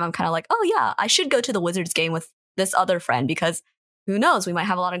every time I'm kind of like, oh yeah, I should go to the Wizards game with this other friend because who knows, we might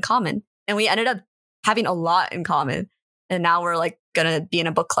have a lot in common. And we ended up having a lot in common. And now we're like gonna be in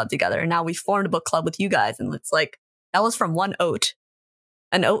a book club together. And now we formed a book club with you guys. And it's like, that was from one oat,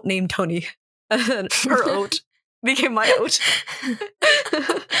 an oat named Tony. And her oat became my oat.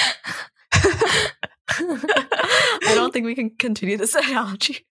 I don't think we can continue this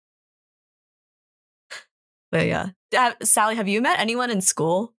analogy. But yeah. Sally, have you met anyone in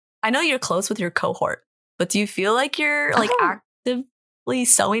school? I know you're close with your cohort, but do you feel like you're like actively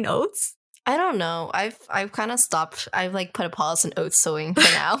sowing oats? I don't know. I've kind of stopped. I've like put a pause on oat sowing for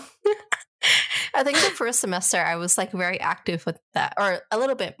now. I think the first semester I was like very active with that, or a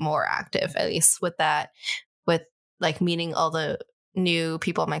little bit more active at least with that, with like meeting all the new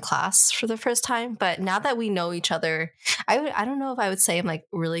people in my class for the first time. But now that we know each other, I don't know if I would say I'm like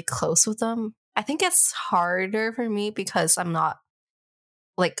really close with them. I think it's harder for me because I'm not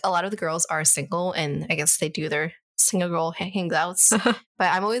like, a lot of the girls are single and I guess they do their single girl hangouts, but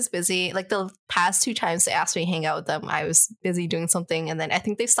I'm always busy. Like the past 2 times they asked me to hang out with them, I was busy doing something, and then I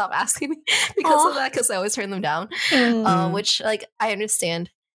think they stopped asking me because of that, because I always turn them down, which like I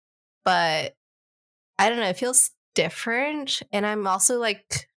understand, but I don't know, it feels different. And I'm also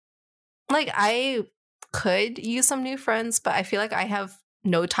like I could use some new friends, but I feel like I have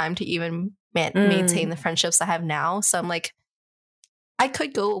no time to even maintain the friendships I have now. So I'm like, I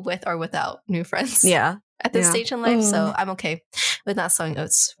could go with or without new friends. Yeah. At this stage in life, so I'm okay with not sowing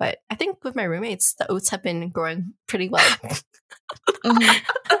oats. But I think with my roommates, the oats have been growing pretty well. Oh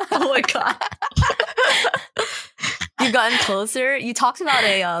my god, you've gotten closer. You talked about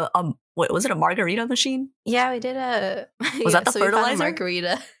what was it? A margarita machine? Yeah, we did a. Was that the fertilizer?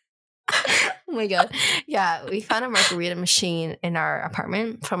 Margarita. Oh my god, yeah, we found a margarita machine in our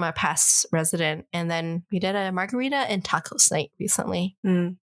apartment from a past resident, and then we did a margarita and tacos night recently.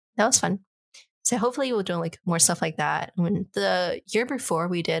 That was fun. So hopefully we'll do like more stuff like that. When the year before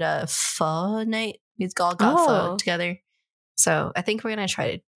we did a pho night, we all got pho together. So I think we're gonna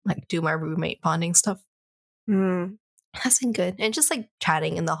try to like do more roommate bonding stuff. That's been good, and just like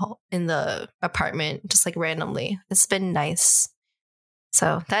chatting in the apartment, just like randomly. It's been nice.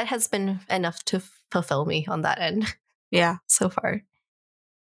 So that has been enough to fulfill me on that end. Yeah, so far.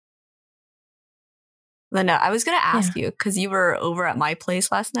 Linda, I was gonna ask you because you were over at my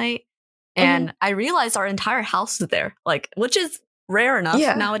place last night, and I realized our entire house is there, like, which is rare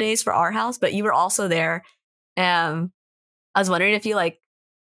enough nowadays for our house. But you were also there, and I was wondering if you like.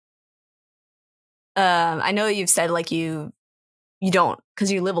 I know you've said like you don't,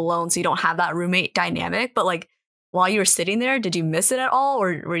 because you live alone, so you don't have that roommate dynamic. But like while you were sitting there, did you miss it at all,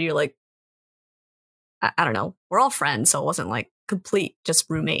 or were you like, I don't know? We're all friends, so it wasn't like complete just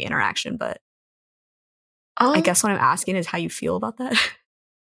roommate interaction. But I guess what I'm asking is how you feel about that.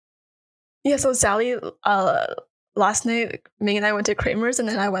 Yeah. So Sally, last night, Ming and I went to Kramer's, and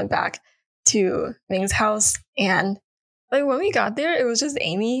then I went back to Ming's house, and like when we got there, it was just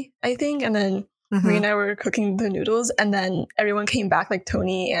Amy, I think, and then me and I were cooking the noodles, and then everyone came back, like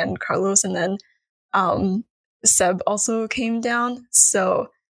Tony and Carlos, and then Seb also came down. So,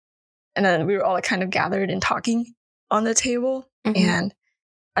 and then we were all kind of gathered and talking on the table, and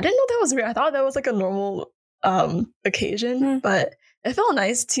I didn't know that was weird. I thought that was like a normal occasion, but it felt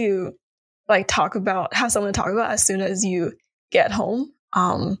nice to like have someone to talk about as soon as you get home,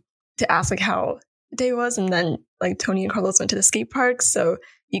 to ask like how the day was, and then like Tony and Carlos went to the skate park, so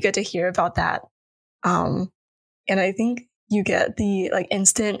you get to hear about that. And I think you get the like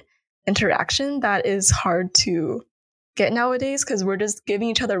instant interaction that is hard to get nowadays, because we're just giving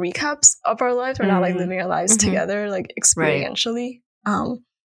each other recaps of our lives. We're not like living our lives together, like experientially.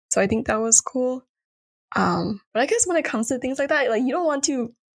 So I think that was cool. But I guess when it comes to things like that, like you don't want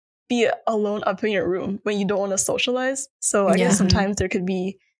to be alone up in your room when you don't want to socialize. So I guess sometimes there could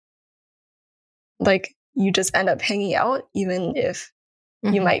be like you just end up hanging out, even if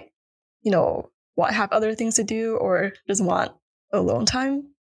you might, have other things to do or just want alone time.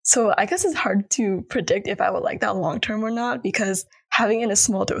 So I guess it's hard to predict if I would like that long term or not, because having it in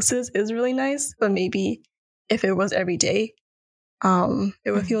small doses is really nice. But maybe if it was every day,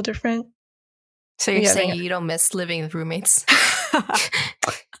 it would feel different. So you're saying you don't miss living with roommates?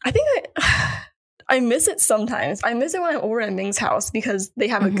 I think I miss it sometimes. I miss it when I'm over at Ming's house because they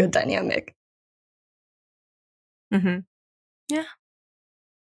have a good dynamic. Yeah.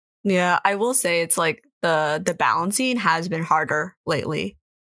 Yeah, I will say it's like the balancing has been harder lately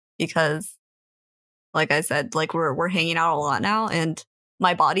because, like I said, like we're hanging out a lot now, and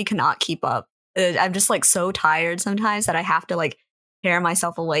my body cannot keep up. I'm just like so tired sometimes that I have to like tear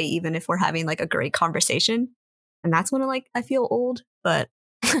myself away, even if we're having like a great conversation, and that's when I feel old. But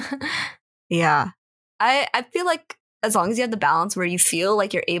yeah, I feel like as long as you have the balance where you feel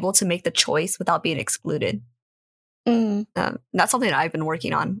like you're able to make the choice without being excluded. That's something that I've been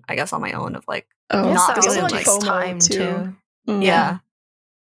working on, I guess, on my own, of like not feeling like time too. Yeah,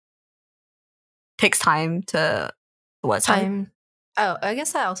 takes time to what time? Oh, I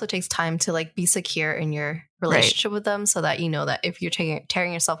guess that also takes time to like be secure in your relationship with them, so that you know that if you're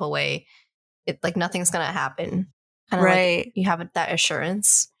tearing yourself away, it like nothing's gonna happen. Kind of like you have that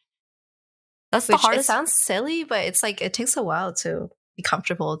assurance. That's the hardest. It sounds silly, but it's like it takes a while to be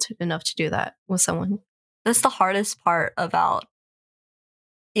comfortable enough to do that with someone. That's the hardest part about,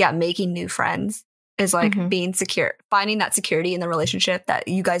 making new friends is like being secure, finding that security in the relationship that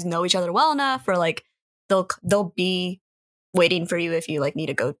you guys know each other well enough, or like they'll be waiting for you if you like need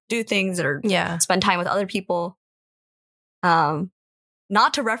to go do things or spend time with other people.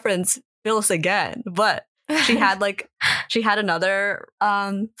 Not to reference Phyllis again, but she had another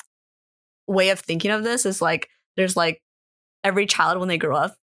way of thinking of this is like there's like every child when they grow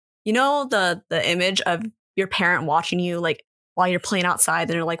up, the image of your parent watching you like while you're playing outside,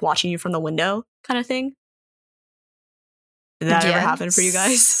 they're like watching you from the window kind of thing. Did that ever happen for you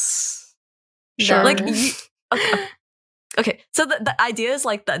guys? Sure. Like okay. So the idea is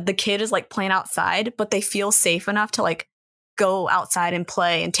like the kid is like playing outside, but they feel safe enough to like go outside and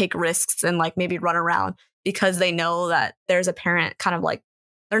play and take risks and like maybe run around because they know that there's a parent kind of like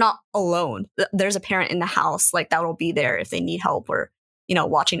they're not alone. There's a parent in the house like that will be there if they need help or,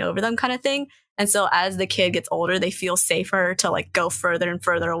 watching over them kind of thing. And so as the kid gets older, they feel safer to like go further and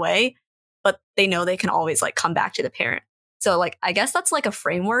further away, but they know they can always like come back to the parent. So like, I guess that's like a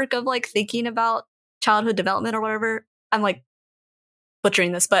framework of like thinking about childhood development or whatever. I'm like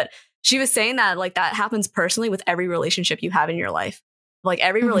butchering this, but she was saying that like that happens personally with every relationship you have in your life. Like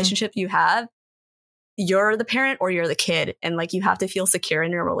every relationship you have, you're the parent or you're the kid, and like you have to feel secure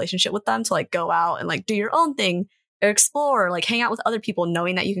in your relationship with them to like go out and like do your own thing or explore, like hang out with other people,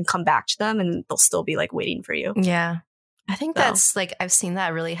 knowing that you can come back to them and they'll still be like waiting for you. Yeah. I think that's like, I've seen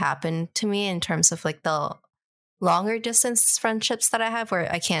that really happen to me in terms of like the longer distance friendships that I have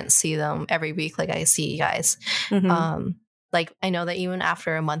where I can't see them every week like I see you guys. Like I know that even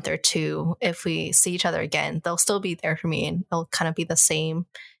after a month or two, if we see each other again, they'll still be there for me, and it'll kind of be the same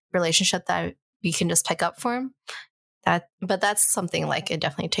relationship that we can just pick up for them. But that's something like it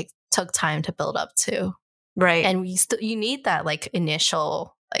definitely took time to build up to. Right. And you need that like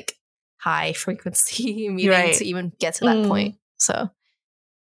initial like high frequency meeting to even get to that point. So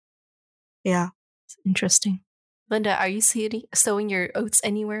yeah, it's interesting. Linda, are you sowing your oats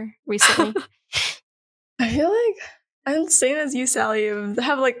anywhere recently? I feel like I'm the same as you, Sally. I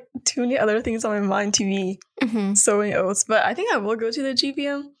have like too many other things on my mind to be sowing oats, but I think I will go to the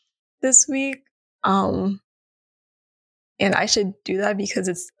GPM this week. And I should do that because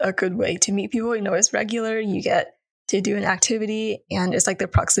it's a good way to meet people. You know, it's regular. You get to do an activity, and it's like the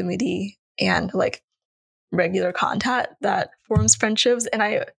proximity and like regular contact that forms friendships. And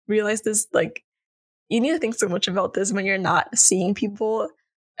I realized this, like, you need to think so much about this when you're not seeing people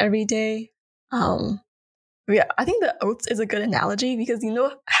every day. Yeah, I think the oats is a good analogy because you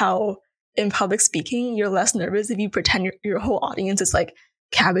know how in public speaking, you're less nervous if you pretend your whole audience is like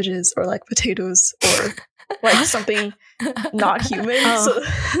cabbages or like potatoes or like something not human. So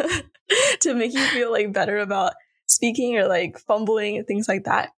to make you feel like better about speaking or like fumbling and things like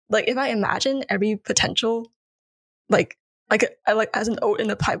that. Like if I imagine every potential, like as an oat in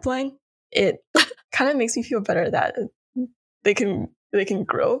the pipeline, it kind of makes me feel better that they can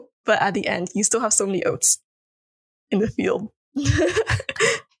grow. But at the end, you still have so many oats in the field.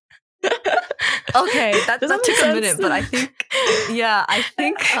 Okay, that took a minute, but I think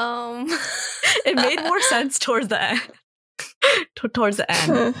it made more sense towards the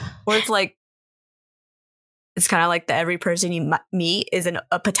end. Where it's like, it's kind of like that every person you meet is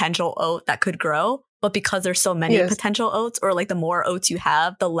a potential oat that could grow, but because there's so many potential oats, or like the more oats you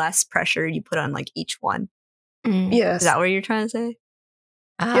have, the less pressure you put on like each one. Yes. Is that what you're trying to say?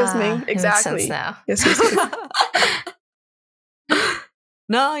 Yes, Ming. Exactly. It makes sense now. Yes.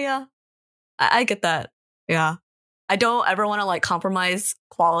 No, yeah. I get that. Yeah. I don't ever want to like compromise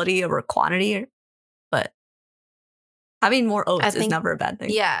quality over quantity, but having more oats is never a bad thing.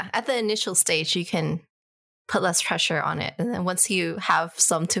 Yeah. At the initial stage, you can put less pressure on it. And then once you have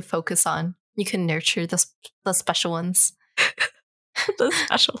some to focus on, you can nurture the special ones. The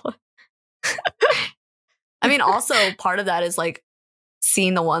special one. I mean, also part of that is like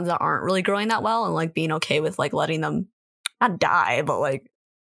seeing the ones that aren't really growing that well and like being okay with like letting them not die, but like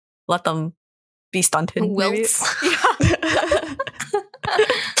let them be stunted. Wilts. Yeah.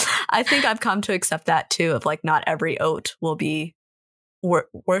 I think I've come to accept that too, of like not every oat will be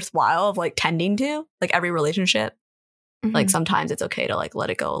worthwhile of like tending to, like every relationship. Like sometimes it's okay to like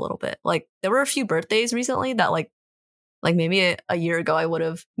let it go a little bit. Like there were a few birthdays recently that like maybe a year ago I would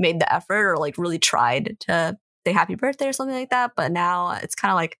have made the effort or like really tried to say happy birthday or something like that. But now it's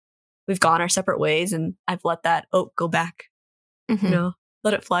kind of like we've gone our separate ways and I've let that oat go back. You know,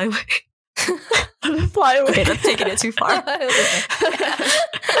 let it fly away. Let it fly away. Okay, that's taking it too far.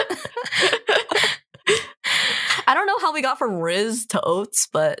 I don't know how we got from Riz to oats,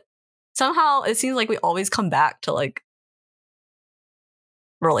 but somehow it seems like we always come back to like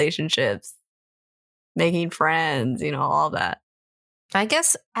relationships, making friends, you know, all that. I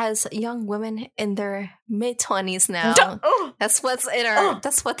guess as young women in their mid-20s now, that's what's in our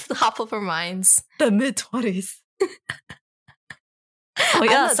that's what's the top of our minds. The mid-20s. Oh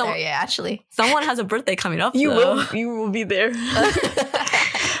yeah, I'm not there yet, actually. Someone has a birthday coming up. You will be there.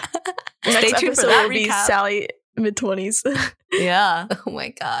 Stay tuned for that. Will be Sally mid-20s. Yeah. Oh my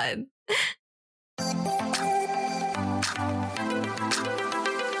god.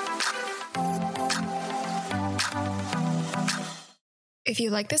 If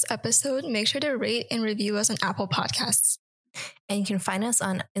you like this episode, make sure to rate and review us on Apple Podcasts. And you can find us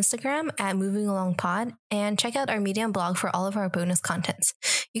on Instagram at Moving Along Pod and check out our Medium blog for all of our bonus contents.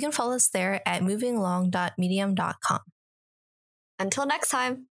 You can follow us there at movingalong.medium.com. Until next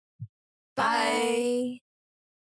time. Bye.